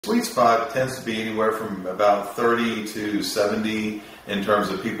Sweet spot tends to be anywhere from about 30 to 70 in terms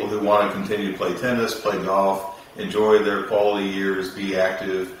of people who want to continue to play tennis, play golf, enjoy their quality years, be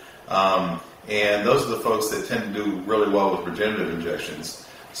active. And those are the folks that tend to do really well with regenerative injections.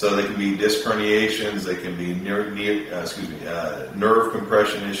 So they can be disc herniations, they can be nerve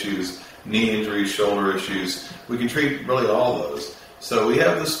compression issues, knee injuries, shoulder issues. We can treat really all those. So we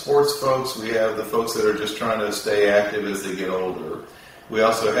have the sports folks, we have the folks that are just trying to stay active as they get older. We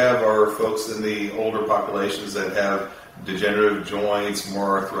also have our folks in the older populations that have degenerative joints,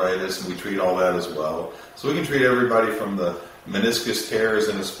 more arthritis, and we treat all that as well. So we can treat everybody from the meniscus tears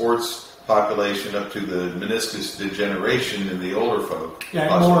in the sports population up to the meniscus degeneration in the older folk. Yeah, it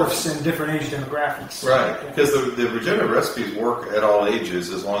morphs in different age demographics. Right, because the regenerative recipes work at all ages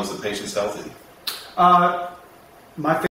as long as the patient's healthy. My